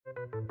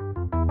We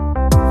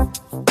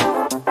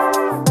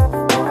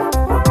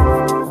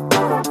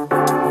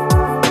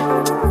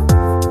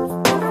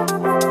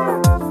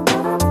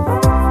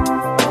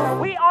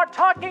are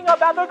talking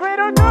about the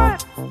greater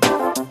good.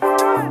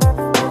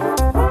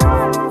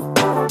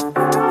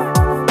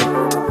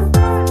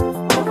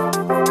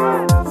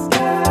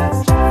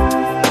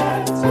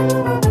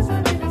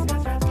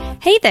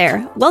 Hey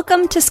there!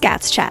 Welcome to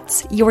Scats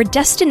Chats, your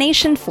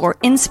destination for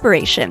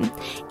inspiration.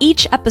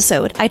 Each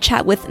episode, I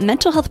chat with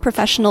mental health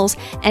professionals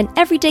and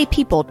everyday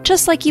people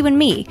just like you and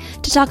me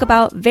to talk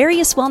about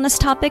various wellness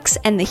topics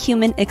and the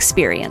human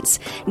experience.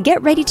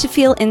 Get ready to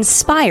feel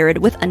inspired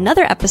with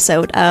another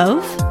episode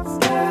of...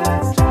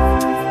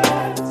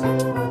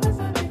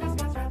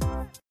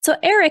 So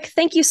Eric,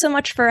 thank you so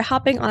much for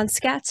hopping on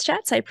Scats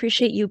Chats. I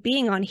appreciate you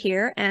being on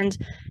here and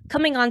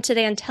coming on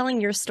today and telling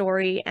your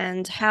story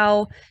and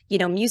how,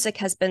 music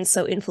has been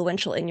so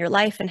influential in your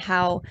life and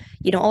how,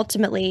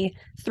 ultimately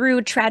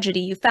through tragedy,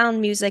 you found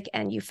music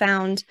and you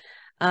found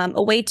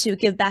a way to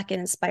give back and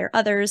inspire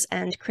others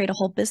and create a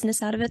whole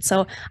business out of it.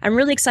 So I'm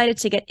really excited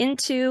to get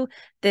into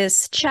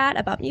this chat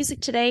about music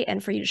today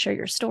and for you to share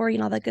your story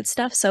and all that good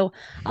stuff. So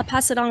I'll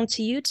pass it on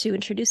to you to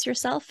introduce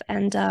yourself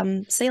and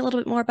say a little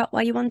bit more about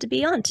why you wanted to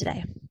be on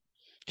today.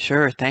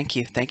 Sure. Thank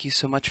you. Thank you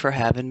so much for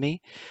having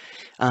me.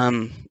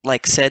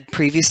 Like said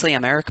previously,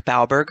 I'm Eric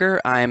Bauberger.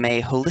 I'm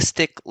a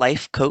holistic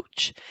life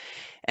coach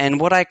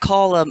and what I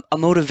call a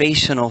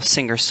motivational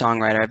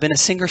singer-songwriter. I've been a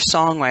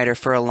singer-songwriter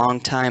for a long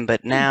time,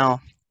 but now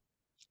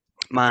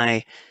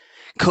my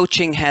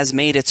coaching has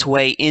made its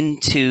way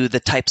into the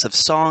types of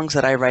songs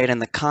that I write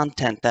and the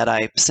content that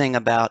I sing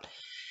about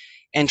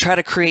and try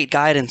to create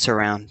guidance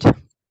around.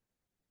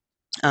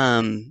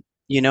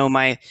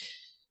 My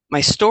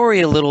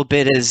story a little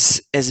bit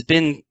has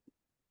been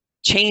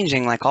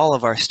changing like all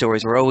of our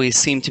stories. We always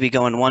seem to be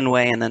going one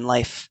way and then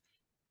life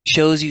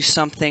shows you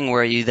something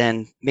where you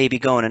then maybe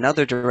go in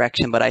another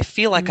direction. But I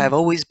feel like I've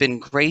always been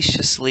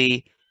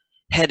graciously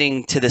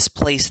heading to this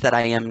place that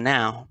I am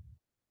now.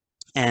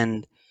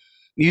 And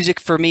music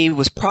for me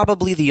was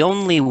probably the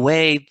only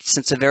way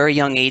since a very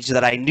young age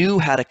that I knew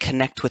how to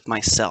connect with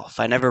myself.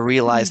 I never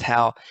realized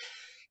how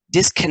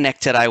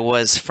disconnected I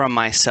was from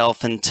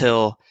myself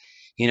until,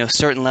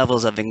 certain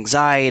levels of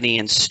anxiety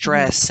and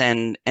stress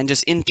and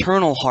just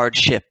internal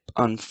hardship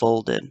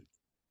unfolded.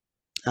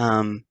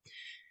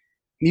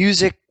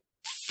 Music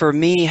for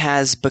me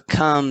has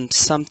become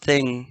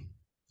something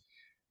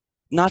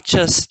not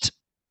just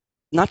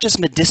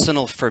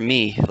medicinal for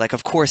me. Like,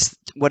 of course,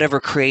 whatever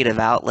creative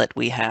outlet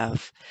we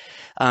have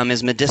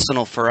is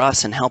medicinal for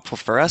us and helpful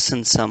for us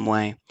in some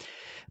way.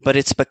 But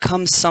it's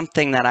become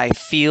something that I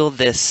feel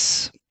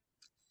this,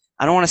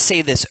 I don't want to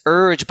say this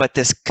urge, but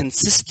this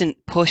consistent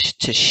push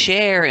to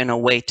share in a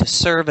way to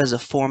serve as a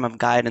form of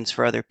guidance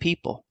for other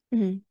people.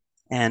 Mm-hmm.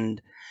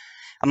 And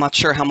I'm not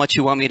sure how much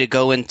you want me to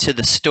go into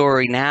the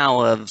story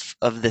now of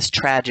this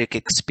tragic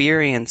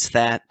experience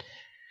that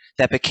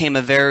became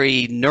a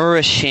very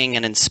nourishing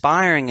and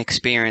inspiring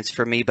experience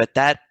for me. But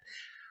that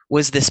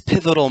was this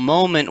pivotal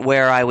moment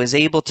where I was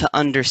able to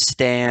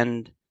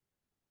understand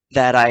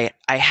that I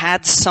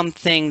had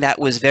something that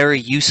was very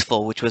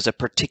useful, which was a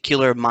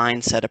particular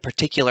mindset, a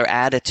particular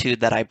attitude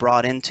that I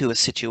brought into a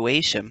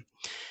situation.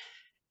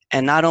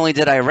 And not only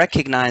did I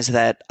recognize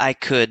that I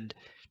could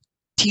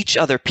teach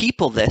other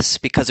people this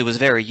because it was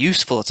very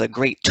useful, it's a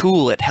great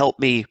tool, it helped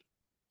me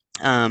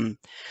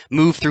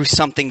move through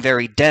something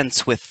very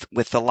dense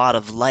with a lot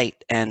of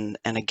light and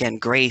again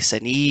grace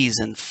and ease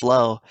and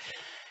flow.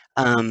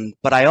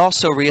 But I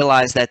also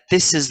realized that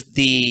this is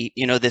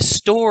this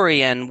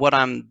story and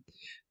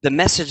the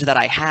message that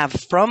I have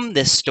from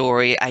this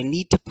story, I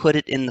need to put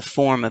it in the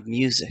form of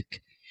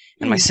music.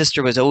 And my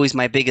sister was always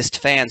my biggest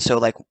fan, so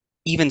like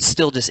even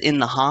still just in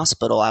the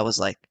hospital, I was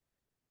like,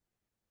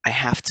 I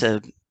have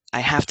to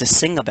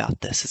sing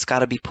about this. It's got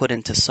to be put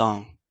into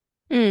song.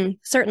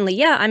 Certainly.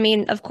 Yeah. I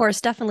mean, of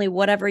course, definitely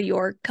whatever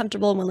you're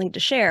comfortable and willing to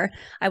share.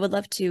 I would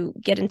love to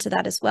get into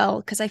that as well,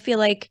 because I feel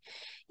like,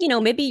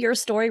 maybe your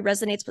story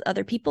resonates with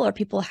other people or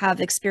people have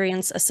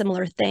experienced a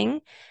similar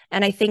thing.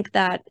 And I think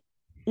that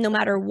no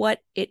matter what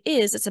it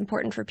is, it's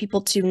important for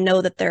people to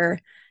know that they're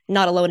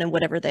not alone in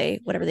whatever they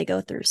go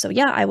through. So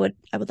yeah, I would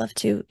love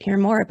to hear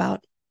more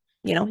about,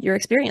 your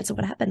experience and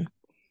what happened.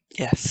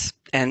 Yes.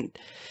 And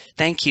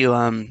thank you.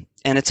 And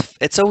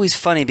it's always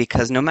funny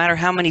because no matter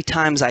how many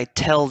times I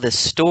tell this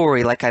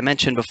story, like I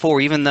mentioned before,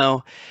 even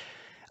though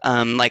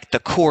like the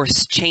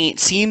course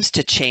seems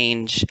to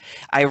change,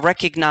 I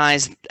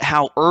recognize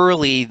how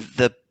early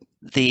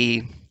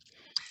the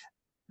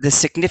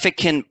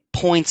significant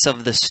points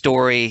of the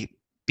story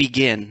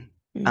begin,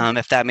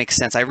 if that makes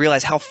sense. I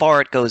realize how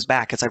far it goes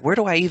back. It's like, where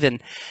do I even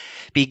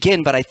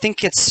begin? But I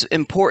think it's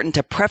important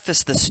to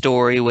preface the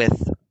story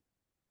with,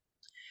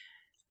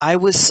 I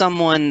was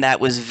someone that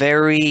was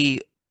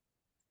very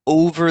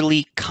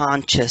overly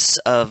conscious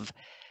of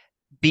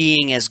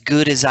being as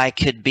good as I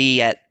could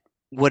be at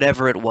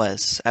whatever it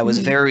was. I was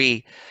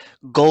very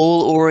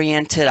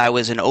goal-oriented. I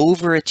was an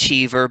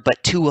overachiever,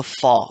 but to a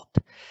fault.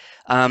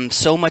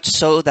 So much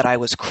so that I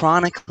was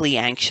chronically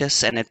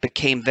anxious, and it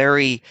became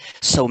very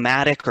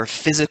somatic or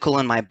physical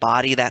in my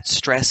body, that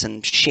stress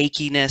and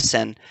shakiness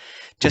and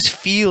just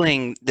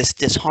feeling this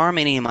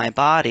disharmony in my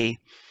body.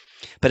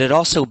 But it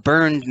also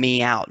burned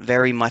me out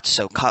very much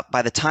so.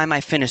 By the time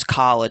I finished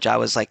college, I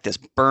was like this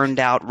burned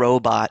out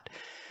robot,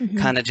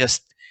 kind of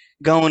just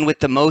going with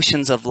the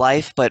motions of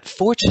life. But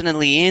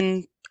fortunately,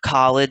 in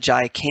college,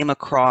 I came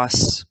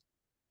across,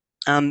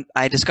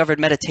 I discovered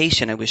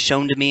meditation. It was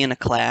shown to me in a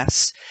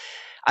class.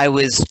 I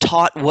was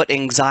taught what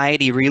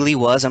anxiety really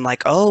was. I'm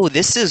like, oh,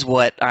 this is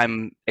what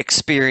I'm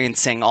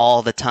experiencing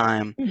all the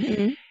time.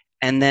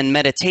 And then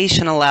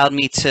meditation allowed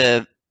me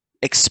to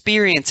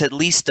experience at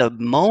least a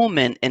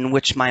moment in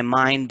which my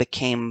mind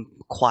became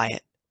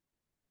quiet.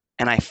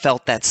 And I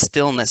felt that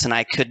stillness, and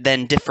I could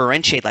then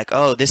differentiate like,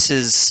 oh,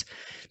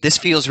 this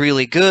feels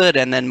really good.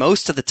 And then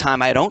most of the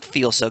time I don't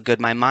feel so good.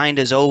 My mind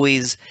is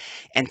always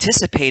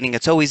anticipating.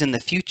 It's always in the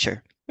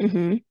future.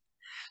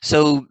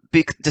 So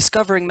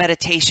discovering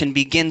meditation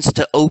begins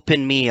to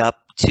open me up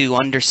to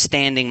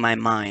understanding my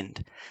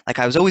mind. Like,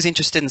 I was always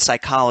interested in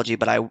psychology,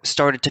 but I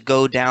started to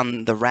go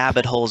down the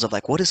rabbit holes of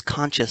like, what is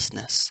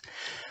consciousness?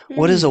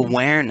 What is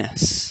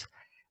awareness?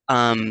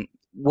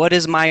 What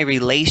is my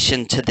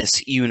relation to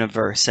this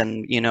universe?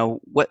 And, you know,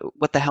 what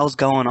the hell's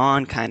going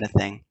on, kind of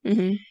thing.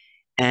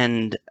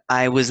 And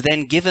I was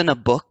then given a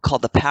book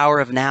called The Power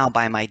of Now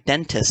by my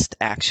dentist,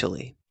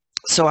 actually.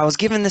 So I was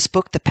given this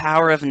book, The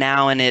Power of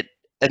Now, and it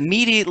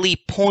immediately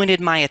pointed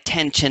my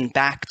attention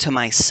back to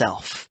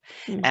myself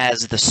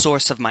as the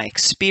source of my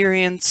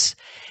experience,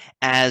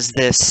 as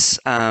this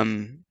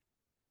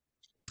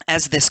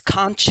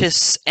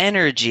conscious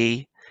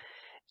energy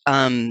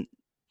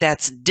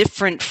that's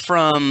different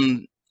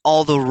from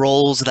all the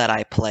roles that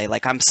I play.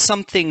 Like, I'm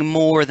something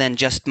more than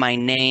just my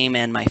name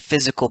and my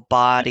physical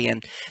body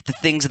and the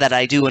things that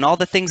I do and all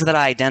the things that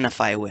I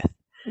identify with.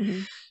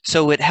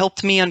 So it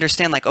helped me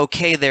understand, like,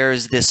 okay,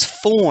 there's this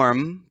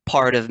form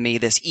part of me,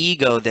 this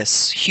ego,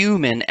 this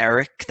human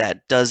Eric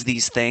that does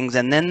these things.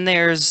 And then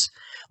there's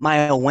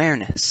my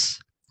awareness,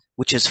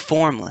 which is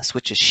formless,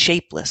 which is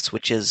shapeless,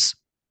 which is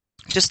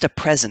just a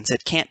presence.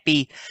 It can't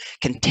be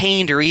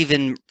contained or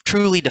even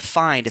truly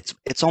defined.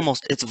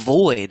 It's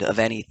void of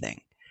anything.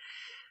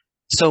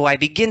 So I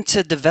begin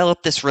to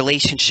develop this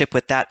relationship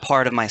with that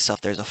part of myself.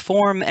 There's a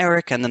form,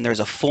 Eric, and then there's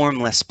a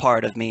formless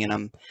part of me, and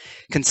I'm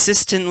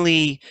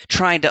consistently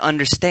trying to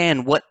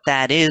understand what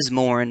that is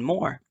more and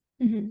more.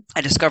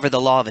 I discover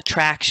the law of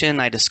attraction.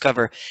 I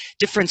discover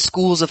different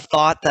schools of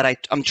thought that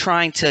I'm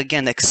trying to,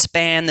 again,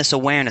 expand this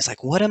awareness.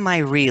 Like, what am I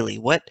really?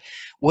 What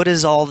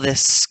is all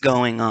this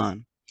going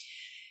on?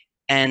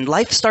 And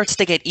life starts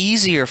to get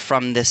easier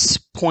from this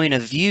point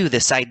of view,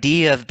 this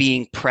idea of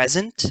being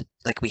present.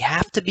 Like, we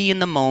have to be in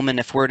the moment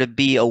if we're to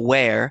be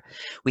aware.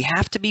 We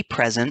have to be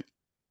present,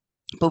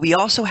 but we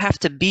also have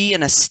to be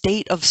in a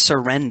state of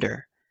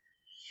surrender.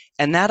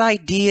 And that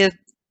idea,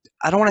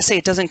 I don't want to say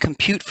it doesn't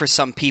compute for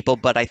some people,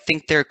 but I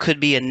think there could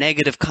be a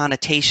negative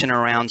connotation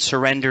around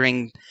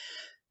surrendering,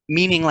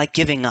 meaning like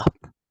giving up.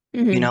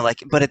 You know,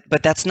 like,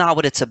 but that's not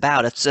what it's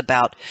about. It's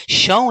about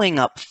showing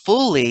up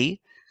fully,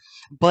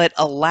 but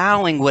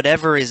allowing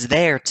whatever is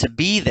there to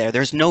be there.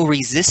 There's no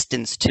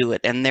resistance to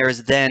it. And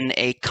there's then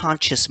a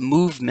conscious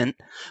movement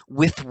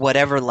with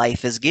whatever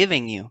life is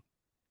giving you.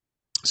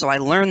 So I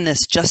learned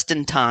this just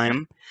in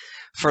time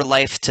for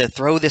life to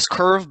throw this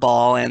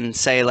curveball and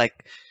say,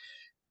 like,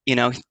 you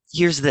know,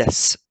 here's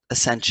this,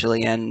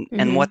 essentially.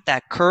 And what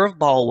that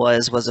curveball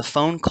was a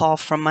phone call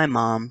from my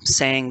mom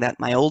saying that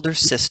my older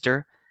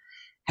sister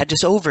had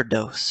just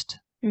overdosed.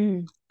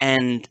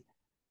 And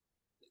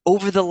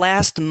over the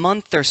last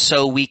month or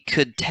so, we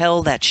could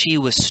tell that she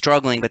was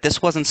struggling, but this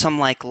wasn't some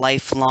like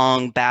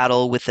lifelong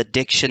battle with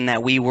addiction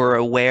that we were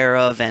aware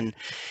of and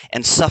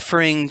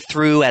suffering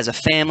through as a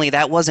family.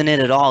 That wasn't it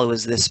at all. It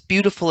was this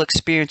beautiful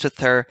experience with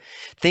her.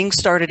 Things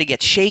started to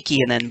get shaky,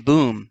 and then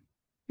boom,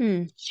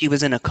 she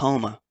was in a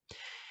coma.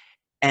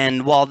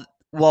 And while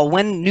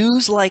when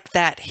news like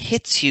that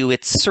hits you,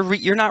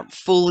 you're not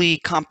fully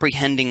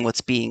comprehending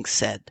what's being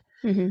said.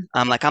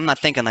 Like, I'm not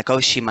thinking like, oh,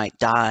 she might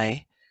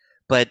die.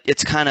 But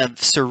it's kind of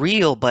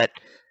surreal. But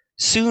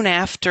soon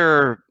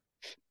after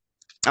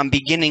I'm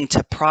beginning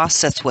to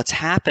process what's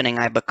happening,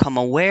 I become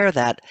aware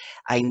that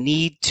I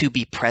need to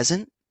be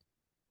present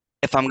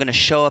if I'm going to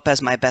show up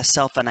as my best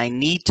self, and I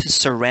need to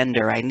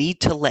surrender. I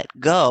need to let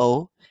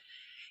go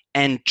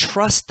and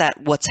trust that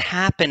what's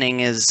happening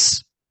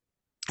is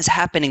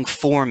happening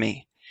for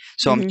me.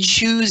 So I'm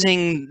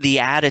choosing the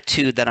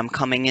attitude that I'm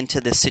coming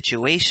into this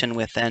situation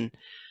with. And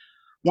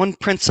one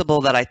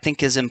principle that I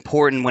think is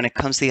important when it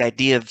comes to the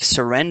idea of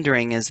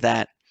surrendering is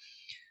that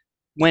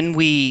when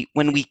we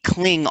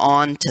cling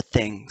on to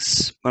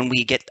things, when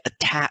we get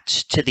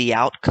attached to the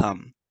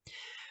outcome,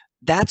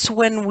 that's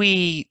when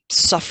we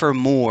suffer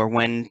more,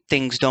 when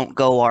things don't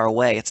go our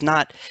way. It's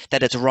not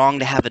that it's wrong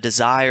to have a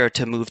desire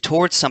to move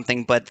towards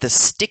something, but the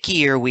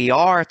stickier we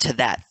are to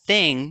that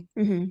thing,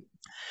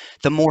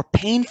 the more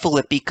painful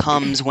it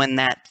becomes when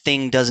that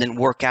thing doesn't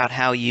work out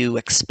how you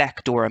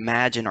expect or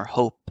imagine or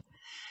hope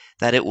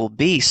that it will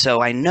be.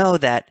 So I know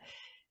that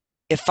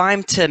if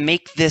I'm to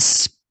make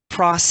this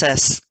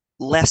process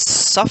less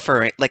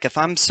suffering, like if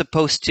I'm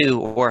supposed to,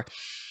 or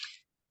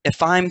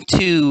if I'm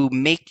to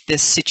make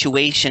this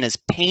situation as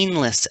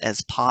painless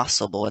as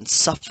possible and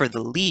suffer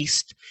the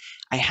least,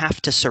 I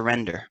have to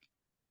surrender.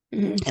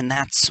 Mm-hmm. And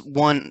that's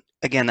one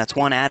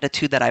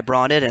attitude that I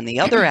brought in. And the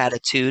other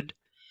attitude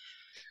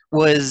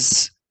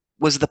was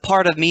the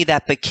part of me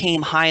that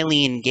became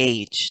highly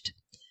engaged.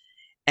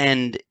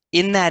 And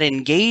in that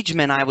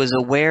engagement, I was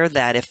aware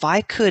that if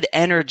I could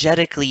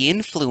energetically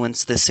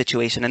influence this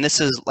situation, and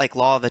this is like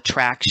law of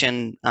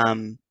attraction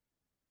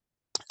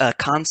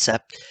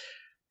concept,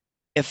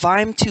 if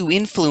I'm to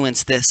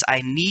influence this,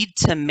 I need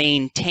to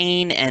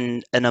maintain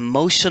an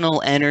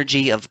emotional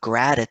energy of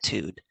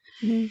gratitude.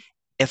 Mm-hmm.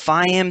 If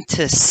I am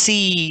to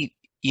see,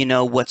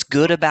 what's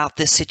good about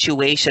this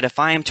situation, if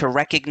I am to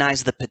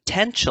recognize the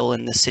potential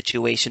in this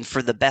situation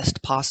for the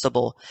best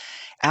possible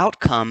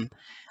outcome,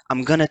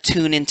 I'm going to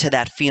tune into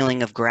that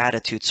feeling of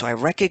gratitude. So I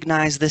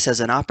recognize this as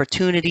an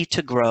opportunity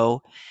to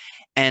grow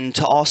and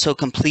to also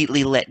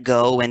completely let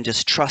go and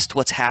just trust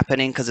what's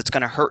happening, because it's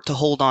going to hurt to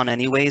hold on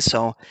anyway.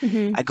 So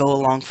Mm-hmm. I go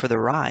along for the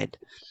ride.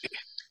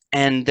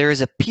 And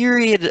there's a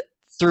period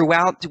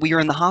throughout, we were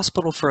in the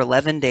hospital for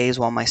 11 days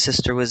while my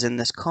sister was in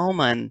this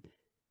coma, and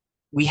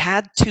we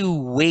had to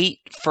wait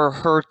for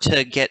her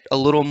to get a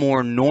little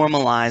more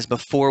normalized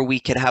before we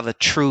could have a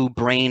true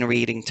brain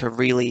reading to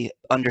really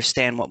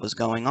understand what was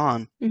going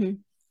on. Mm-hmm.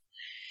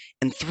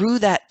 And through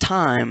that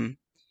time,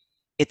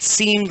 it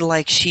seemed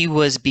like she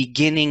was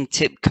beginning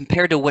to,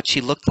 compared to what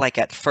she looked like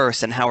at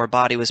first and how her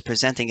body was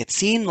presenting, it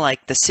seemed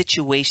like the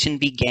situation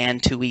began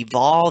to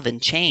evolve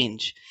and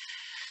change.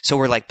 So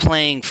we're like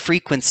playing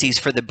frequencies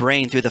for the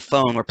brain through the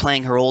phone. We're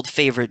playing her old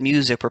favorite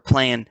music. We're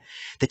playing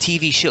the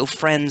TV show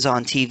Friends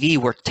on TV.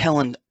 We're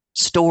telling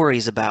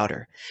stories about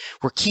her.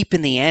 We're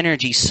keeping the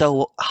energy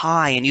so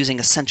high and using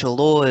essential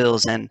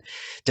oils and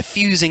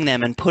diffusing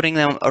them and putting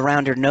them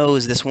around her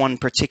nose, this one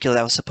particular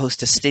that was supposed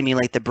to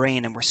stimulate the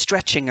brain, and we're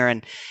stretching her,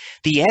 and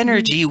the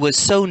energy was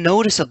so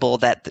noticeable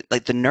that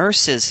like the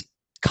nurses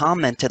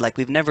commented like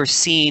we've never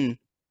seen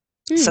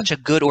such a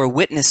good or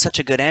witnessed such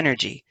a good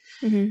energy.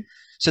 Mm-hmm.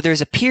 So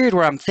there's a period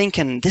where I'm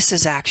thinking, this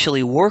is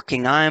actually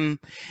working. I'm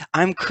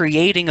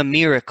creating a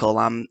miracle.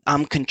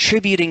 I'm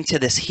contributing to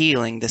this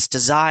healing, this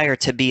desire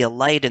to be a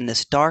light in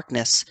this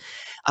darkness.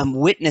 I'm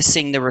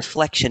witnessing the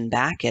reflection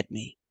back at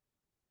me,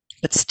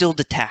 but still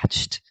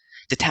detached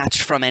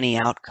from any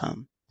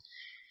outcome.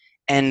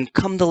 And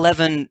come the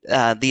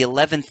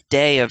 11th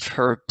day of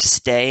her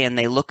stay, and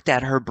they looked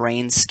at her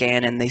brain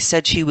scan, and they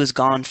said she was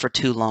gone for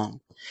too long.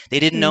 They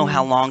didn't know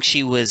how long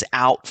she was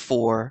out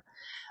for.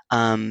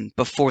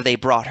 Before they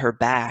brought her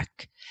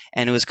back,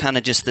 and it was kind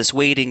of just this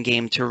waiting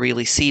game to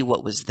really see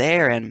what was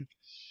there. And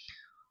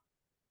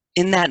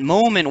in that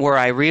moment where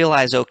I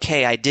realized,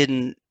 okay, I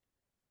didn't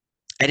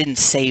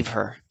save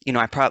her.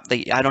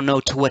 I don't know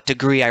to what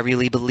degree I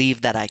really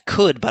believed that I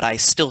could, but I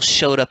still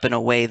showed up in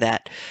a way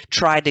that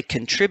tried to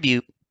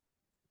contribute.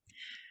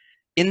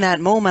 In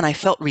that moment, I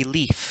felt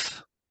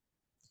relief.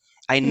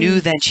 I knew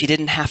that she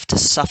didn't have to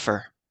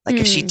suffer. Like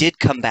if she did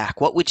come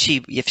back, what would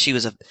she, if she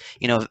was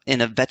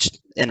in a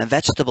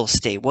vegetable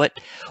state, what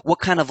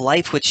kind of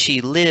life would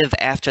she live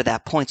after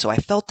that point? So I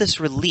felt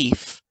this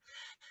relief,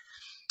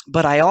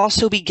 but I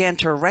also began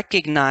to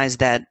recognize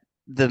that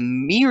the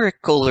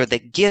miracle or the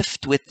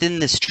gift within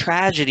this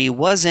tragedy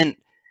wasn't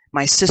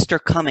my sister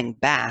coming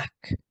back,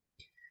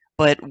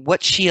 but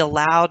what she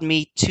allowed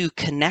me to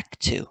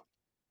connect to.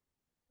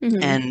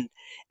 And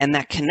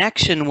that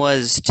connection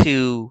was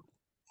to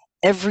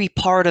every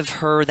part of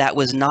her that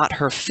was not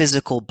her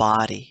physical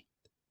body.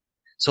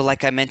 So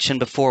like I mentioned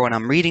before, when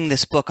I'm reading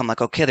this book, I'm like,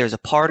 okay, there's a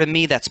part of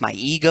me that's my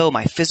ego,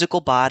 my physical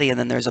body, and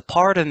then there's a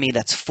part of me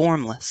that's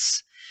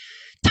formless,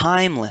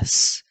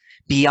 timeless,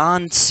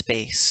 beyond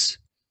space.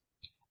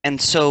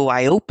 And so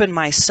I open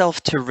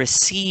myself to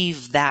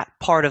receive that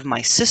part of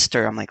my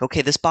sister. I'm like,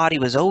 okay, this body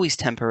was always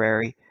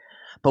temporary,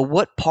 but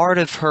what part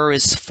of her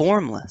is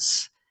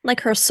formless?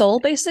 Like her soul,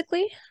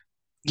 basically?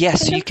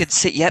 Yes, you could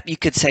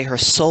say her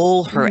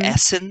soul, her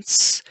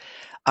essence,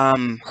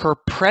 her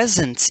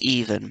presence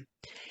even.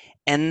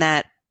 And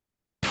that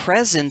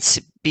presence,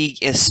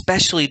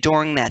 especially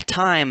during that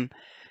time,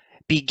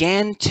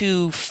 began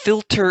to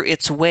filter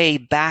its way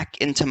back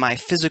into my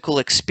physical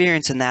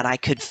experience, and that I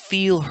could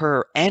feel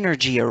her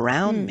energy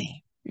around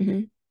me.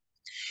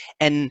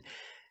 And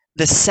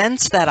the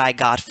sense that I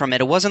got from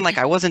it wasn't like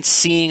I wasn't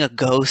seeing a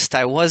ghost.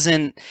 I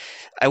wasn't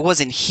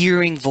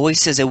hearing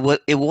voices.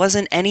 It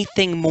wasn't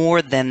anything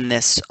more than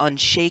this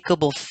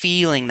unshakable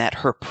feeling that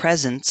her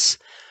presence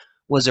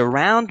was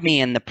around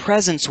me, and the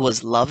presence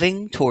was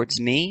loving towards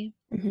me.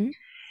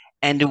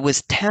 And it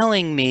was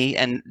telling me,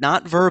 and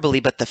not verbally,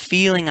 but the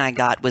feeling I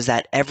got was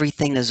that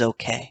everything is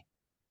okay.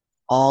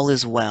 All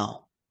is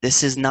well.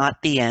 This is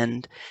not the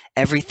end.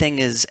 Everything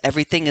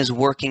is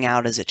working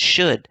out as it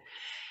should.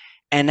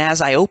 And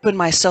as I opened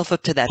myself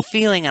up to that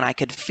feeling and I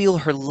could feel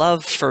her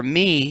love for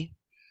me,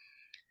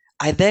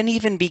 I then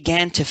even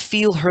began to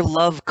feel her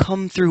love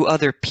come through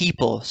other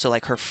people. So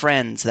like her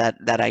friends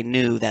that I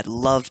knew that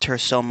loved her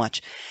so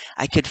much.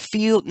 I could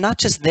feel not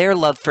just their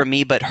love for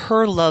me, but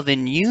her love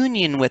in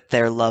union with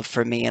their love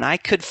for me. And I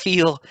could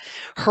feel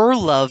her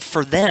love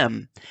for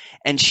them.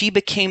 And she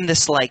became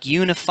this like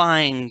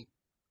unifying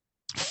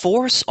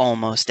force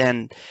almost.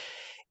 And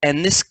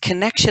this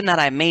connection that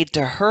I made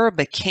to her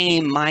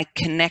became my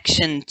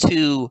connection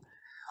to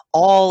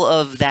all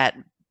of that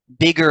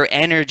bigger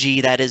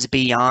energy that is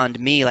beyond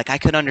me. Like I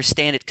could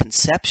understand it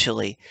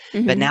conceptually,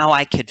 but now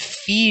I could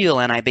feel,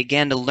 and I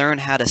began to learn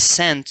how to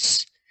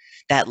sense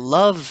that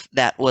love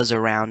that was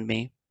around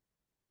me.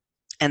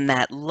 And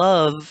that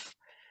love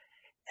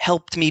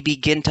helped me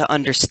begin to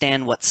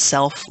understand what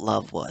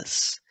self-love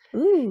was.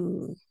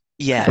 Ooh.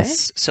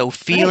 Yes. So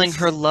feeling Nice.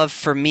 her love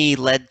for me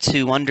led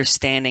to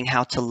understanding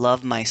how to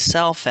love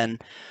myself.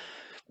 And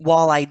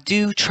while I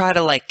do try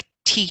to like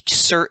teach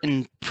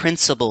certain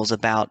principles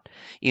about,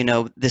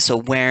 this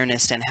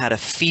awareness and how to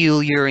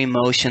feel your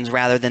emotions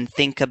rather than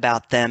think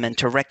about them, and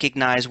to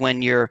recognize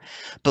when your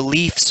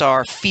beliefs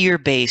are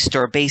fear-based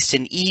or based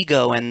in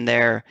ego and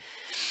they're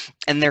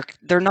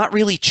not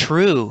really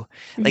true.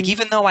 Like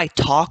even though I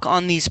talk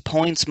on these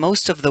points,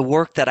 most of the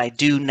work that I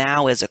do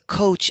now as a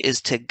coach is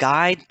to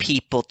guide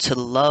people to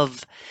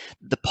love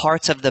the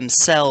parts of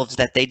themselves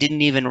that they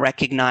didn't even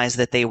recognize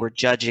that they were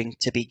judging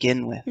to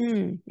begin with.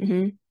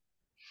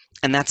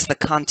 And that's the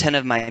content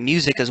of my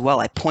music as well.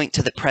 I point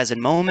to the present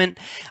moment.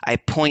 I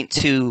point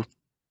to,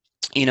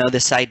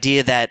 this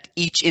idea that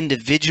each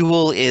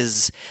individual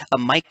is a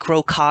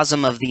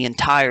microcosm of the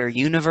entire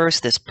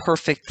universe, this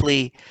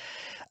perfectly,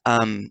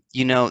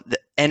 the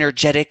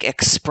energetic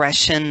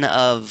expression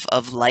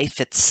of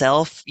life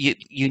itself,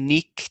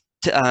 unique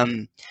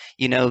to,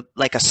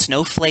 like a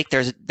snowflake.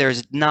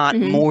 There's not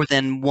more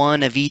than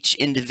one of each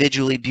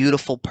individually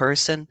beautiful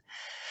person.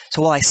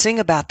 So while I sing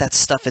about that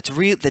stuff, it's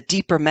real. The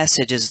deeper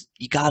message is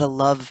you gotta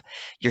love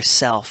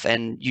yourself,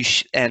 and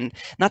and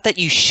not that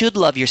you should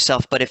love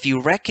yourself, but if you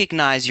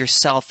recognize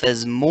yourself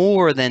as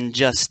more than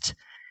just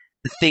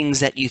the things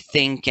that you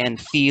think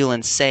and feel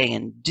and say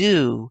and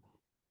do,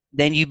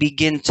 then you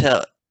begin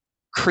to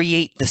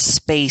create the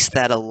space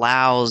that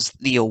allows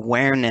the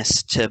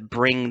awareness to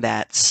bring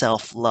that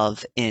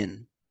self-love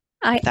in.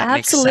 I If that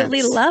makes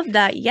absolutely sense. love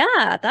that.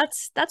 Yeah,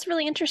 that's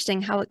really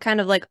interesting how it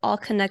kind of like all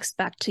connects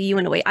back to you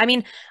in a way. I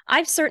mean,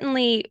 I've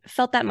certainly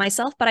felt that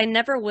myself, but I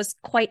never was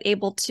quite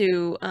able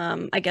to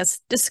I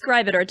guess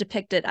describe it or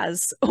depict it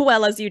as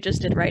well as you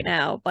just did right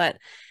now. But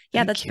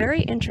yeah, that's Thank you.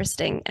 very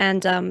interesting.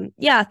 And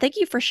yeah, thank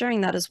you for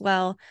sharing that as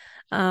well.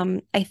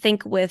 I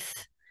think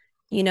with,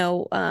 you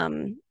know,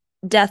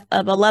 death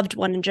of a loved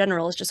one in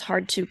general is just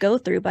hard to go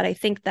through, but I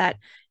think that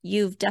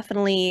you've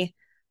definitely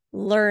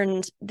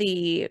learned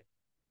the,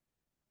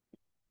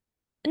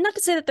 not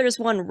to say that there's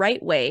one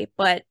right way,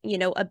 but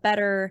a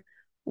better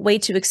way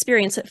to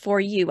experience it for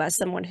you as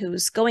someone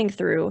who's going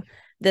through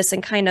this,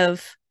 and kind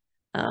of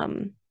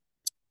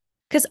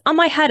because on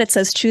my head it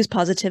says choose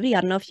positivity.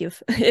 I don't know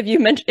if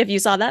if you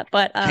saw that,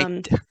 but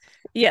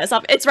yes,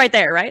 it's right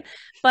there, right?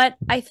 But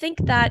I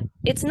think that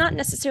it's not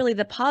necessarily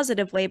the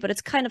positive way, but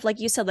it's kind of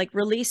like you said, like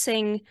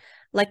releasing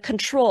like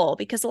control,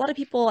 because a lot of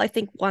people I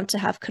think want to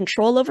have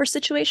control over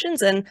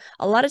situations, and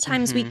a lot of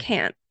times we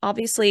can't.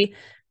 Obviously,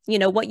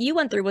 what you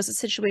went through was a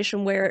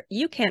situation where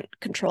you can't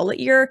control it.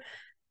 You're,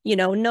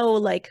 no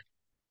like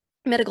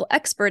medical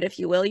expert, if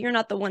you will. You're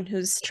not the one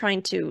who's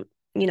trying to,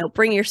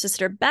 bring your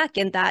sister back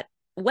in that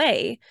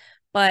way.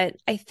 But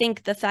I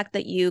think the fact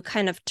that you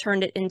kind of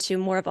turned it into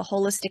more of a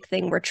holistic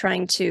thing, we're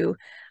trying to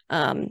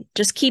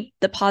just keep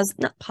the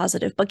not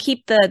positive, but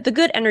keep the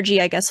good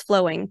energy, I guess,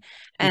 flowing.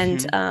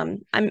 And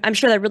I'm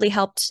sure that really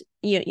helped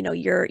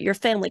your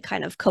family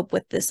kind of cope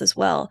with this as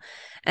well.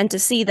 And to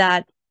see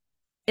that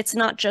it's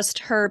not just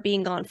her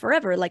being gone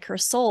forever, like her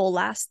soul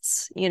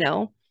lasts,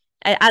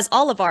 as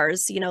all of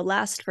ours,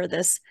 last for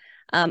this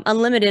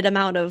unlimited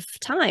amount of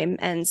time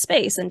and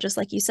space. And just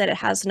like you said, it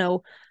has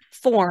no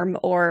form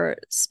or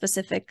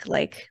specific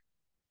like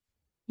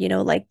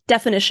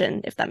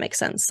definition, if that makes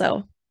sense.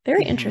 So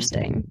very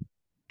interesting.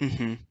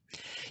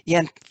 Yeah,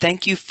 and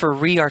thank you for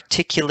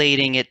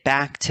re-articulating it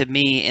back to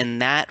me in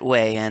that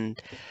way.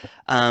 And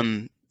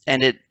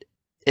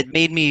it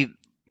made me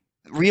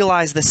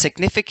realize the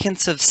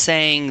significance of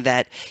saying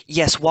that,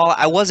 yes, while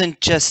I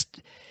wasn't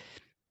just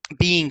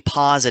being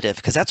positive,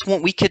 because that's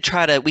what we could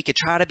try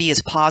to be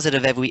as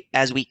positive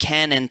as we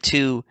can, and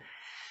to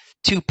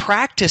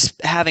practice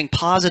having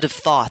positive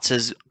thoughts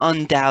is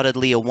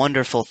undoubtedly a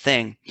wonderful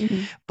thing.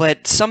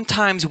 But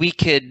sometimes we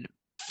could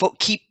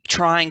keep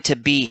trying to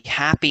be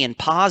happy and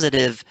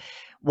positive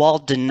while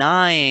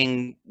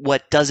denying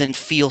what doesn't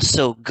feel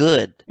so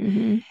good.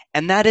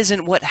 And that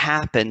isn't what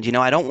happened.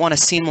 I don't want to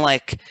seem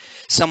like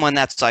someone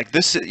that's like,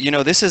 this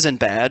isn't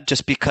bad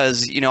just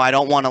because, I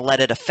don't want to let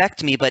it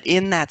affect me. But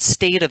in that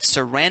state of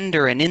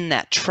surrender and in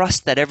that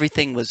trust that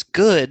everything was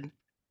good,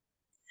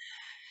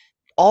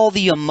 all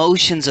the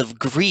emotions of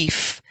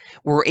grief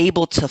were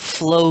able to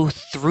flow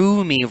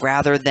through me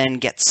rather than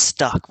get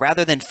stuck,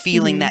 rather than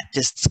feeling that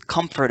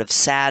discomfort of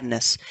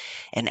sadness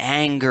and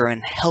anger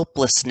and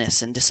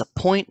helplessness and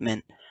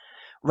disappointment.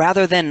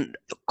 Rather than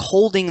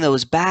holding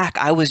those back,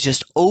 I was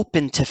just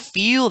open to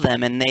feel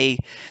them, and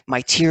my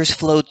tears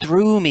flowed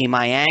through me.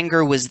 My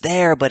anger was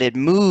there, but it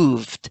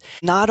moved.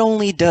 Not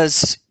only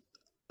does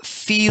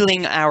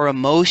feeling our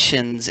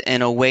emotions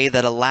in a way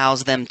that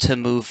allows them to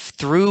move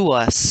through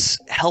us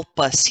help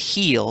us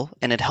heal,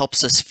 and it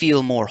helps us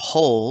feel more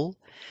whole,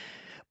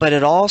 but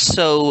it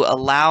also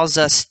allows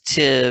us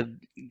to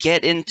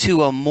get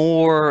into a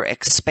more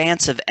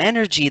expansive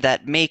energy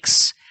that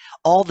makes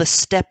all the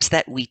steps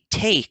that we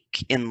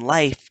take in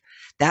life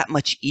that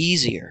much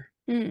easier.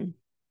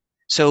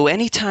 So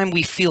anytime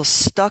we feel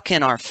stuck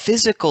in our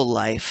physical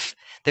life,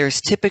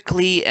 there's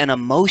typically an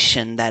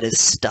emotion that is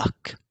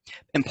stuck,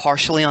 and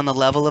partially on the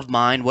level of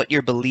mind, what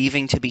you're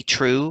believing to be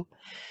true.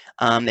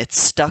 It's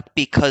stuck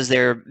because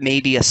there may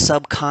be a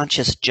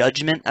subconscious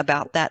judgment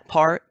about that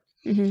part.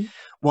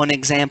 One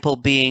example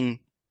being,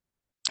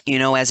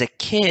 as a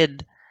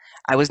kid,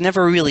 I was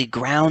never really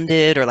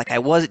grounded, or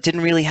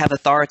didn't really have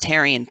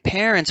authoritarian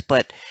parents,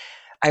 but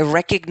I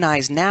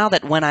recognize now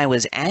that when I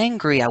was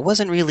angry, I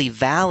wasn't really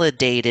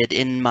validated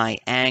in my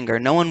anger.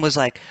 No one was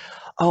like,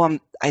 "Oh,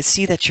 I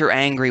see that you're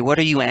angry. What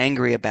are you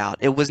angry about?"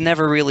 It was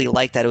never really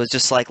like that. It was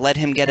just like, let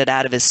him get it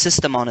out of his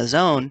system on his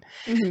own.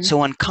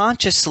 So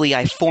unconsciously,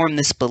 I formed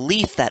this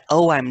belief that,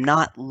 I'm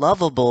not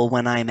lovable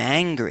when I'm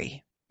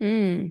angry.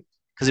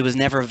 Because it was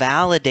never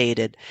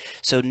validated.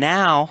 So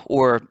now,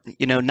 or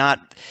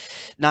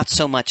not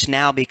so much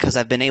now because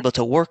I've been able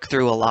to work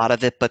through a lot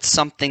of it, but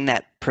something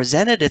that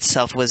presented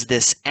itself was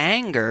this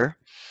anger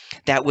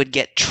that would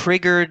get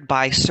triggered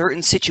by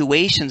certain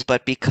situations,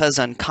 but because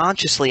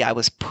unconsciously I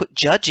was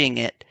judging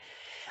it,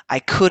 I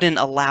couldn't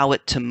allow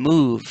it to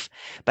move.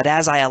 But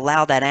as I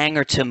allow that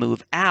anger to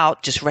move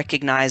out, just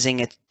recognizing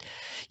it,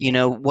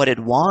 what it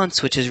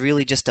wants, which is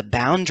really just a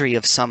boundary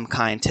of some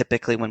kind.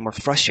 Typically when we're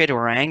frustrated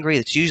or angry,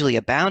 it's usually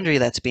a boundary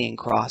that's being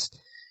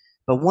crossed.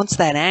 But once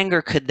that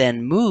anger could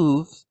then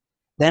move,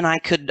 then I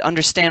could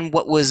understand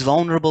what was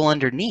vulnerable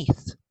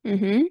underneath.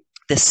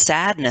 This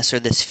sadness or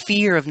this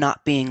fear of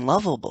not being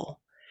lovable.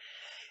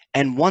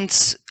 And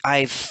once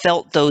I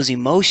felt those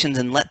emotions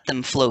and let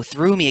them flow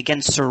through me,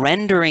 again,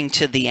 surrendering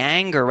to the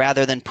anger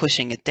rather than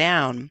pushing it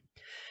down,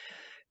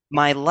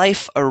 my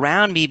life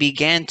around me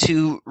began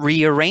to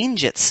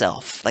rearrange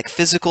itself. Like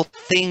physical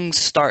things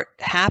start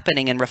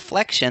happening in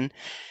reflection.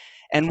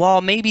 And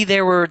while maybe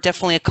there were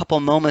definitely a couple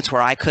moments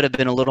where I could have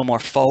been a little more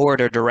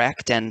forward or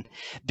direct and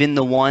been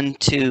the one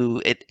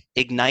to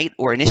ignite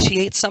or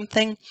initiate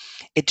something,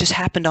 it just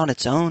happened on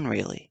its own,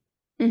 really.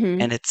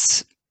 And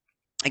it's,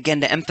 again,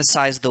 to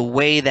emphasize the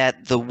way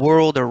that the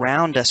world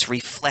around us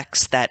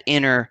reflects that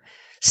inner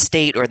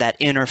state or that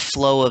inner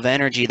flow of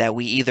energy that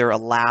we either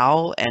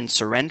allow and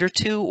surrender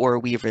to, or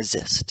we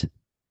resist.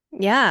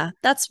 Yeah,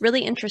 that's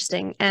really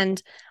interesting.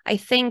 And I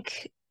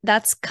think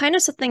that's kind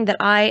of something that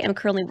I am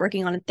currently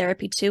working on in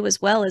therapy too,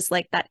 as well as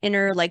like that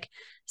inner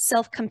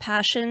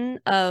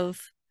self-compassion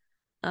of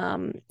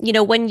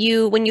when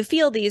you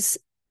feel these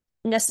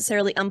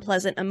necessarily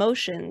unpleasant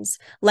emotions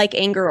like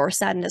anger or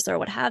sadness or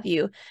what have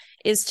you,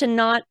 is to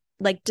not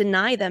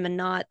deny them and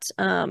not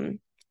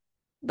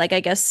I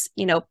guess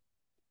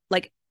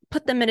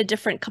put them in a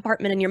different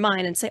compartment in your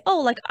mind and say,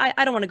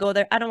 I don't want to go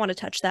there, I don't want to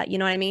touch that, you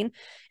know what I mean?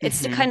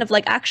 It's to kind of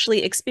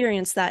actually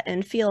experience that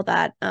and feel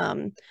that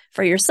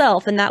for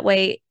yourself, and that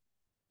way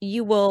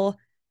you will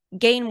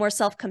gain more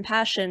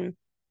self-compassion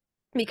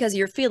because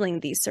you're feeling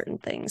these certain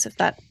things, if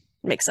that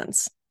makes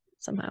sense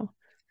somehow.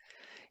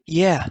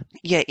 Yeah.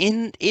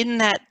 In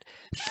that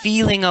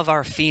feeling of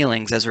our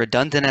feelings, as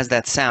redundant as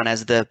that sound,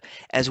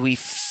 as we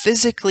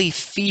physically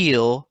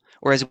feel,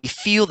 or as we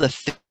feel the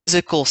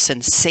physical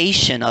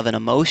sensation of an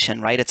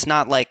emotion, right? It's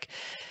not like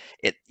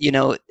it,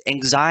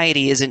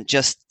 anxiety isn't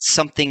just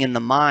something in the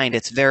mind.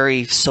 It's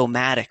very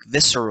somatic,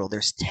 visceral.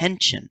 There's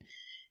tension.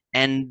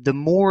 And the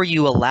more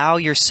you allow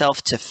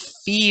yourself to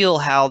feel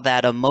how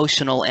that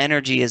emotional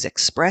energy is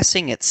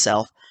expressing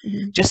itself,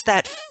 just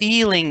that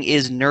feeling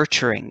is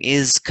nurturing,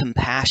 is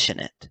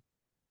compassionate.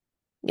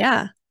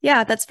 Yeah,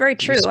 that's very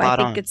true. I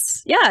think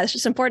it's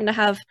just important to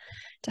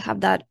have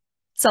that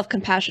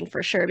self-compassion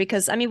for sure,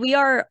 because I mean, we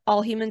are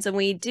all humans and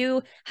we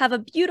do have a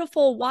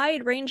beautiful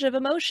wide range of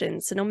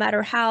emotions, so no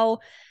matter how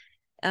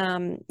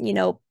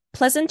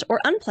pleasant or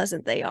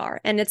unpleasant they are,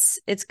 and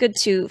it's good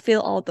to feel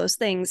all of those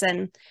things,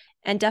 and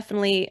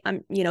definitely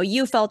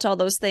you felt all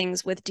those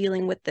things with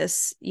dealing with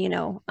this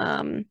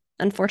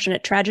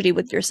unfortunate tragedy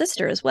with your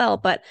sister as well.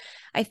 But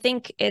I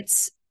think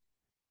it's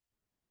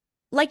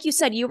like you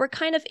said, you were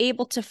kind of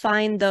able to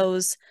find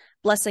those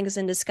blessings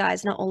in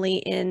disguise, not only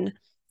in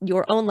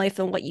your own life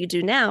and what you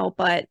do now,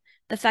 but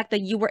the fact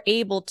that you were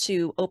able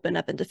to open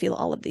up and to feel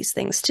all of these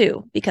things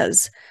too,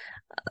 because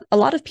a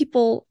lot of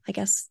people, I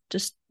guess,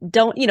 just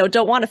don't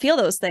want to feel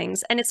those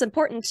things. And it's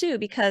important too,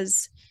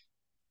 because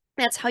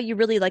that's how you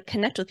really like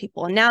connect with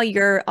people. And now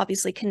you're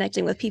obviously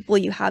connecting with people.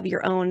 You have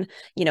your own,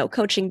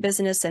 coaching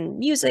business and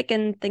music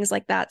and things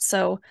like that.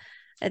 So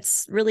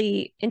it's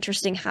really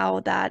interesting how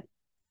that,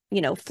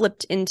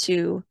 flipped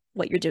into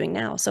what you're doing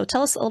now. So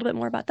tell us a little bit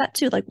more about that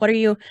too. Like, what are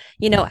you,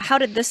 how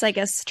did this, I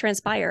guess,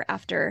 transpire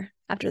after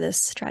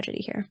this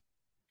tragedy here?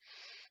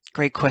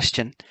 Great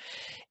question.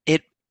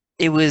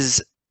 It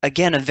was,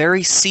 again, a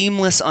very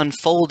seamless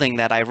unfolding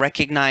that I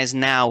recognize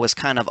now was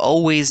kind of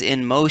always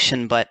in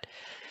motion, but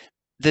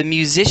the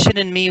musician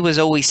in me was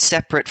always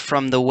separate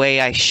from the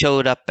way I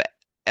showed up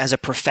as a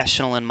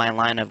professional in my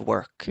line of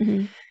work.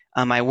 Mm-hmm.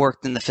 I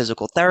worked in the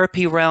physical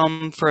therapy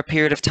realm for a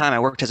period of time. I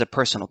worked as a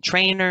personal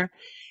trainer,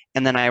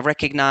 and then I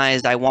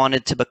recognized I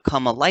wanted to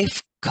become a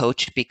life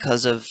coach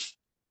because of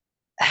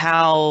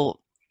how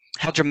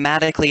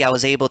dramatically I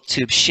was able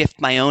to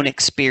shift my own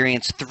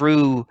experience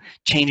through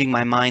changing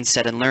my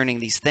mindset and learning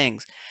these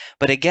things.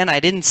 But again, I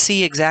didn't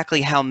see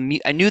exactly how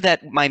I knew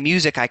that my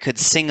music, I could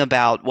sing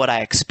about what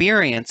I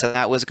experienced, and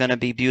that was going to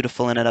be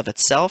beautiful in and of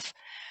itself.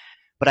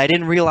 But I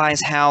didn't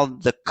realize how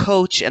the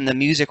coach and the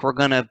music were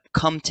going to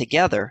come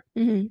together.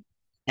 Mm-hmm.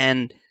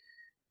 And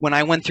when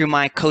I went through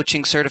my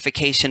coaching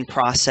certification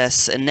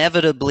process,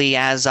 inevitably,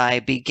 as I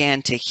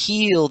began to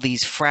heal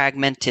these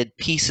fragmented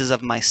pieces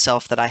of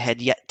myself that I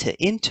had yet to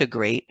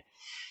integrate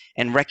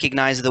and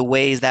recognize the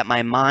ways that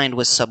my mind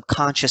was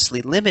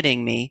subconsciously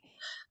limiting me,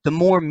 the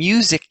more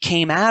music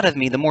came out of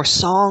me, the more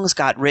songs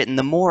got written,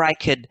 the more I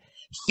could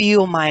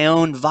feel my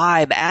own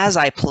vibe as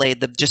I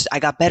played. I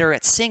got better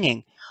at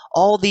singing.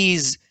 All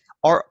these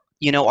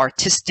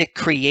artistic,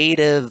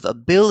 creative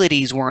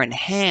abilities were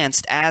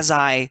enhanced as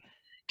I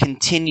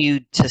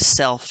continued to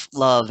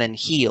self-love and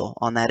heal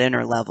on that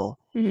inner level.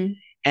 Mm-hmm.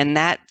 And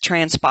that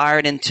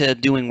transpired into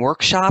doing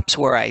workshops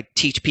where I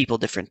teach people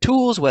different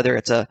tools, whether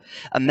it's a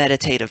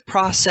meditative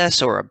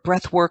process or a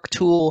breathwork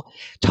tool,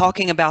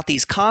 talking about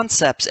these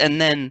concepts,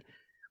 and then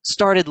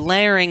started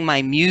layering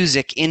my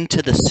music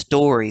into the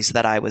stories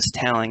that I was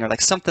telling, or like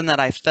something that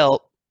I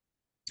felt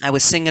I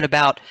was singing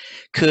about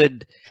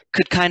could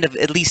kind of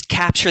at least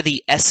capture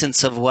the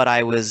essence of what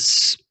I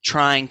was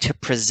trying to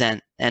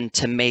present and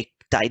to make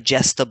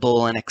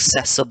digestible and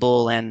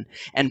accessible and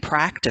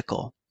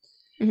practical.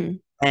 Mm-hmm.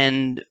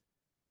 And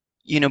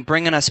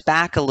bringing us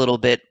back a little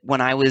bit,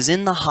 when I was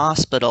in the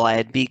hospital, I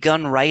had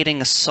begun writing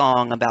a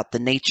song about the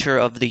nature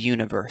of the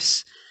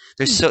universe.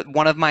 There's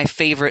one of my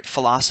favorite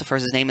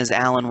philosophers, his name is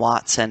Alan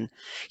Watts, and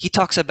he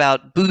talks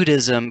about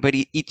Buddhism, but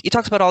he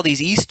talks about all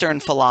these Eastern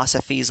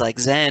philosophies like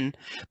Zen,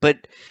 but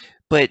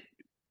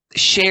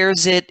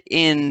shares it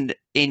in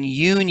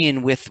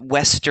union with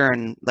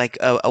Western, like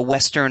a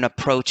Western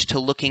approach to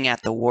looking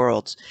at the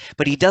worlds.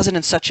 But he does it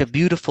in such a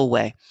beautiful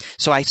way.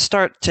 So I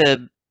start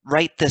to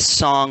write this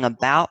song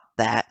about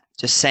that,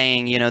 just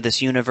saying,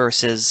 this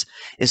universe is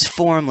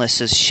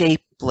formless, is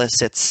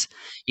shapeless, it's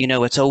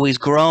always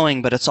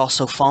growing, but it's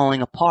also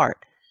falling apart.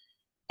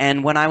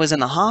 And when I was in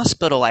the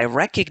hospital, I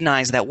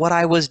recognized that what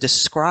I was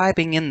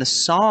describing in the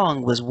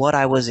song was what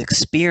I was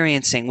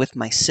experiencing with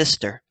my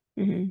sister.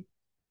 Mm-hmm.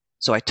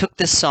 So I took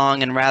this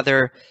song, and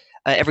rather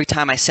every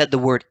time I said the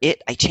word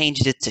it, I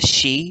changed it to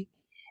she.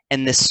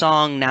 And this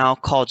song, now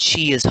called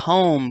She Is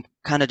Home,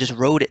 kind of just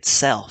wrote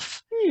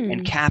itself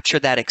and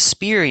captured that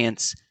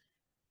experience.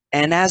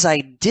 And as I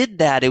did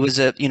that, it was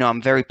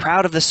I'm very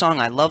proud of the song.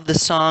 I love the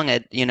song.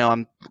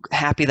 I'm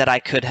happy that I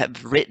could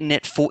have written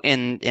it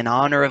in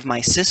honor of my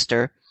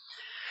sister.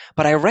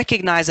 But I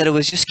recognized that it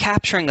was just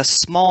capturing a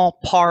small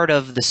part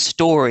of the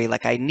story.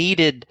 Like, I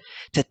needed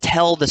to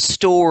tell the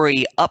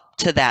story up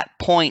to that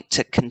point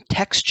to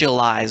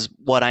contextualize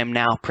what I'm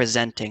now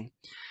presenting.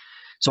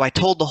 So I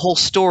told the whole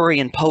story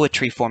in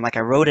poetry form. Like,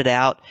 I wrote it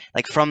out.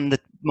 Like, from the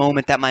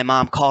moment that my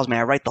mom calls me,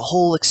 I write the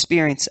whole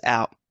experience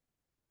out.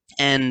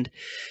 And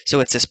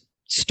so it's this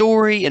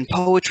story in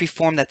poetry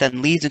form that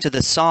then leads into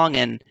the song.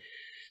 And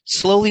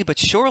slowly but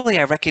surely,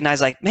 I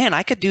recognize, like, man,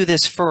 I could do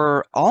this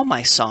for all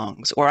my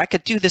songs, or I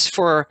could do this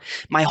for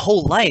my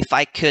whole life.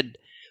 I could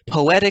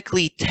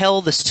poetically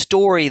tell the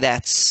story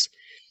that's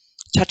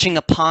touching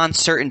upon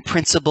certain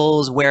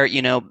principles where,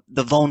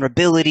 the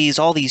vulnerabilities,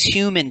 all these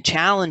human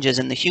challenges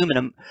in the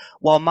human,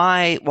 while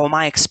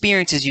my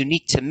experience is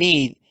unique to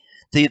me,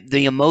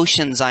 the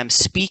emotions I'm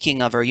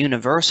speaking of are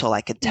universal.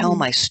 I could tell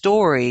my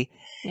story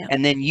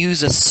and then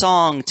use a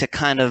song to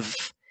kind of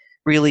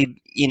really,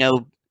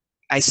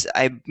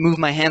 I move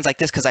my hands like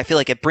this because I feel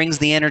like it brings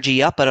the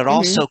energy up, but it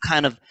also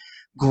kind of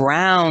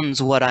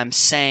grounds what I'm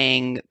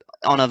saying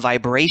on a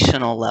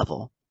vibrational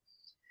level.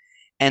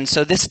 And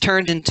so this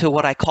turned into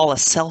what I call a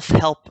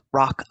self-help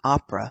rock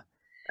opera.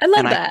 I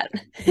love that.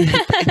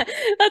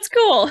 That's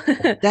cool.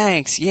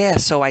 Thanks. Yeah.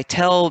 So I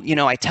tell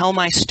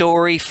my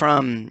story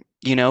from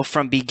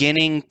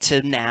beginning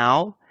to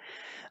now.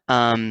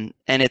 And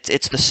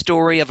it's the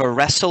story of a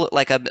wrestler,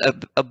 like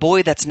a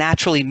boy that's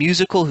naturally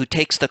musical who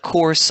takes the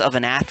course of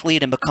an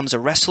athlete and becomes a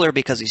wrestler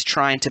because he's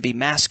trying to be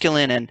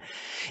masculine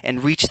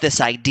and reach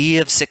this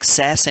idea of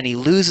success, and he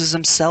loses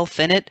himself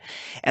in it.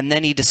 And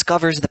then he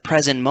discovers the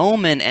present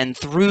moment, and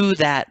through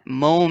that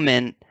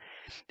moment,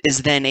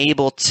 is then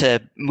able to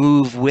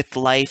move with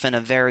life in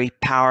a very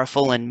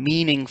powerful and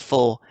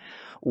meaningful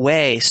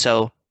way.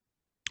 So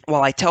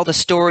while I tell the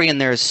story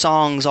and there's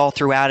songs all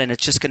throughout and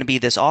it's just going to be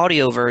this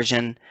audio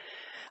version,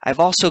 I've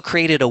also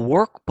created a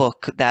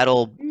workbook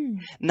that'll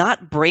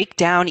not break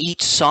down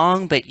each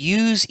song, but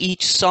use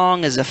each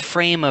song as a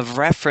frame of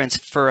reference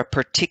for a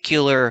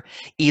particular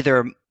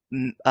either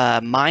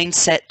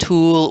mindset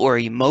tool or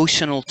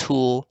emotional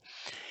tool,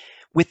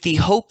 with the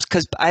hopes,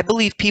 because I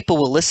believe people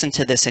will listen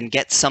to this and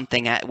get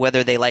something, at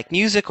whether they like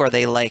music or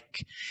they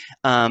like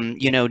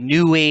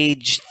new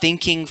age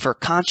thinking for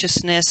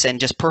consciousness and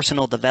just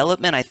personal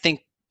development. I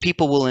think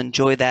people will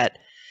enjoy that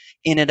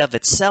in and of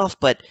itself,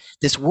 but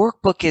this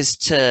workbook is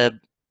to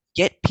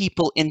get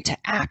people into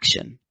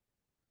action,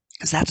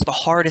 because that's the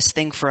hardest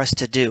thing for us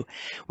to do.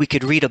 We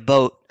could read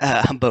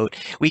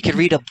we could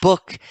read a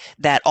book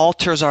that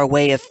alters our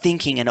way of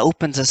thinking and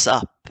opens us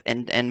up,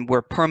 and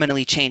we're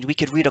permanently changed. We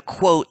could read a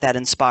quote that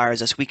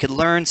inspires us. We could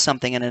learn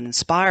something and it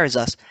inspires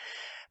us.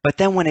 But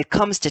then when it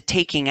comes to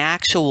taking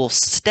actual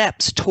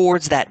steps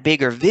towards that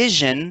bigger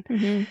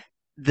vision,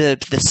 the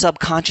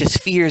subconscious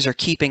fears are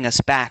keeping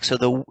us back.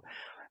 So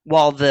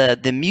while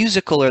the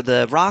musical or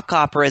the rock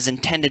opera is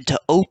intended to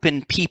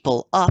open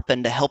people up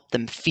and to help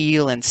them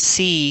feel and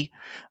see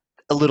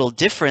a little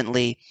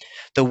differently,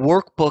 the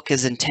workbook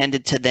is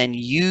intended to then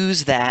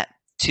use that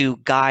to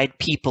guide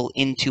people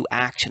into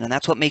action. And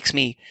that's what makes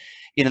me,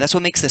 that's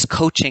what makes this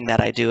coaching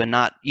that I do, and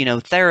not,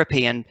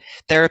 therapy. And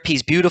therapy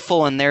is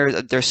beautiful, and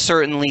there's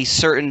certainly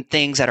certain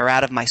things that are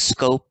out of my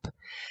scope.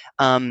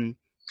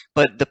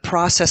 But the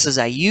processes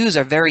I use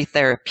are very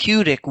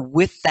therapeutic,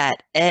 with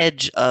that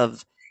edge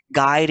of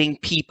guiding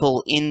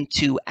people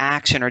into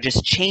action or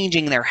just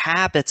changing their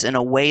habits in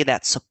a way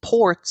that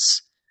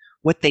supports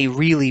what they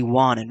really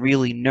want and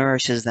really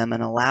nourishes them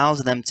and allows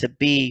them to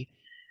be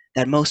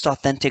that most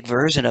authentic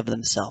version of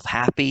themselves,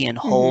 happy and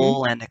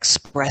whole and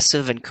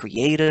expressive and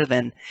creative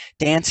and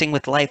dancing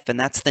with life. And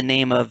that's the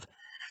name of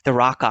the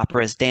rock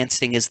opera, is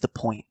Dancing is the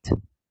Point.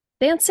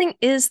 Dancing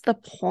is the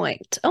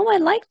point. Oh, I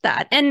like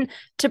that. And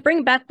to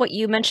bring back what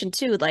you mentioned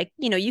too, like,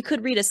 you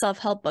could read a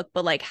self-help book,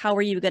 but like, how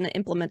are you going to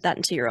implement that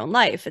into your own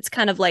life? It's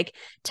kind of like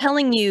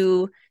telling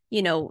you,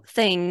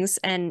 things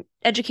and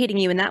educating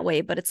you in that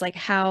way. But it's like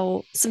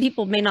how some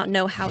people may not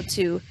know how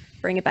to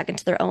bring it back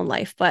into their own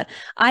life. But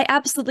I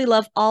absolutely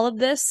love all of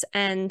this,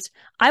 and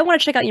I want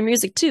to check out your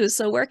music too.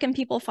 So where can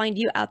people find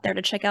you out there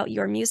to check out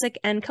your music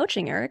and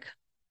coaching, Eric?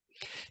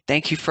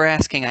 Thank you for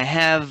asking. I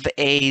have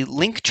a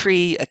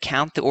Linktree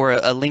account, or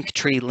a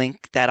Linktree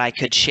link that I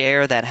could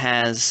share, that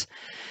has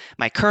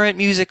my current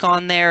music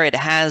on there. It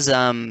has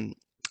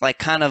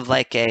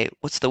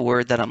what's the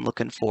word that I'm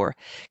looking for?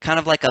 Kind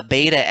of like a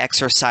beta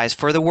exercise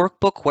for the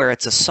workbook, where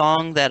it's a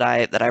song that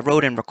I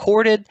wrote and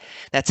recorded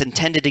that's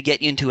intended to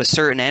get you into a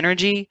certain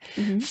energy,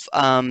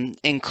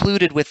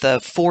 included with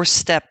a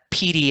 4-step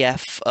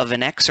PDF of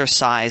an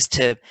exercise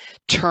to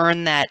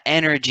turn that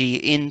energy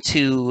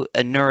into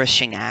a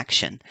nourishing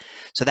action.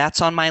 So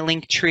that's on my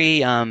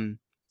Linktree,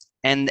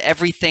 and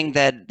everything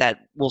that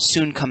will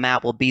soon come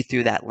out will be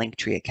through that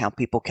Linktree account.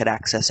 People could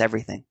access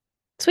everything.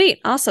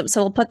 Sweet. Awesome.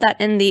 So we'll put that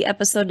in the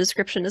episode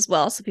description as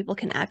well, so people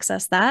can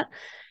access that.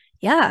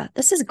 Yeah,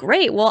 this is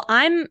great. Well,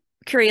 I'm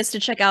curious to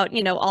check out,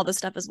 all this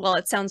stuff as well.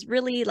 It sounds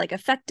really like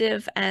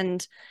effective,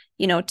 and,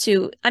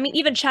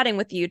 even chatting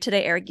with you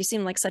today, Eric, you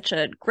seem like such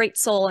a great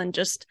soul, and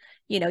just,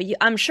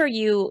 I'm sure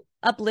you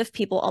uplift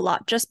people a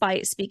lot just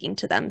by speaking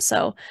to them.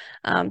 So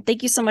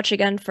thank you so much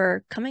again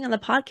for coming on the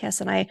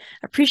podcast. And I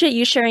appreciate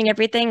you sharing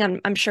everything.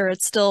 I'm sure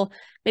it's still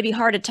maybe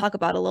hard to talk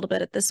about a little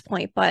bit at this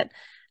point, but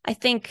I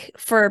think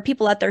for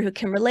people out there who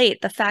can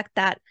relate, the fact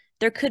that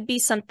there could be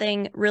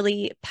something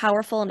really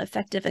powerful and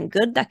effective and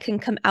good that can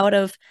come out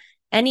of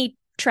any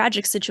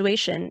tragic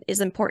situation is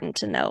important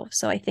to know.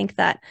 So I think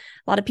that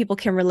a lot of people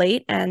can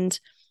relate, and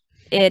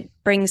it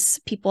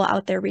brings people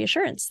out there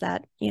reassurance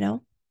that,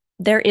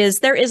 there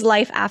is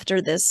life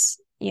after this,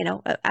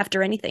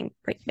 after anything,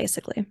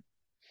 basically.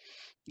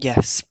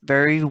 Yes,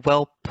 very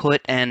well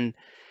put. And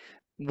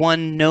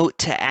one note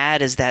to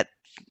add is that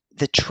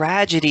the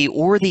tragedy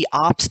or the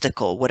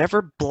obstacle,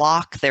 whatever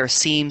block there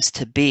seems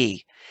to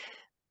be,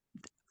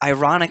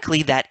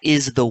 ironically, that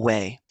is the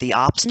way. The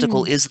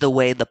obstacle is the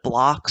way. The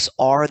blocks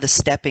are the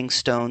stepping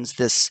stones.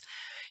 This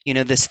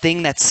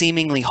thing that's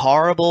seemingly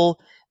horrible,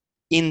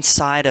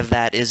 inside of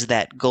that is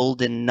that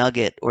golden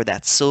nugget or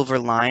that silver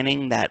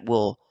lining that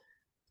will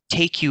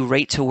take you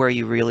right to where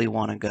you really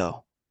want to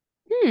go.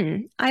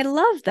 I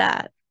love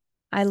that.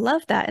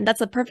 And that's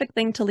a perfect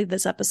thing to leave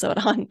this episode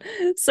on.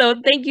 So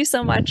thank you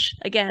so much.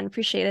 Again,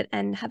 appreciate it,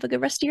 and have a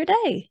good rest of your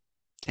day.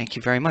 Thank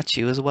you very much.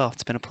 You as well.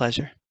 It's been a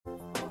pleasure.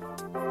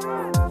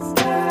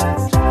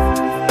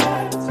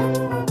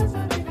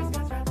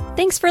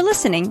 Thanks for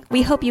listening.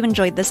 We hope you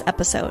enjoyed this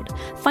episode.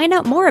 Find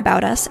out more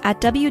about us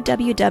at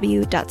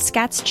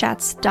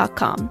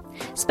www.scatschats.com.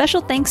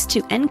 Special thanks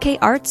to NK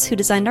Arts, who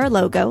designed our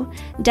logo,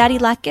 Daddy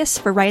Lakis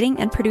for writing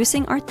and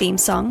producing our theme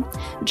song,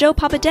 Joe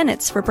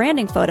Papadenitz for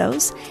branding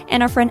photos,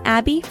 and our friend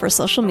Abby for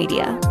social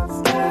media.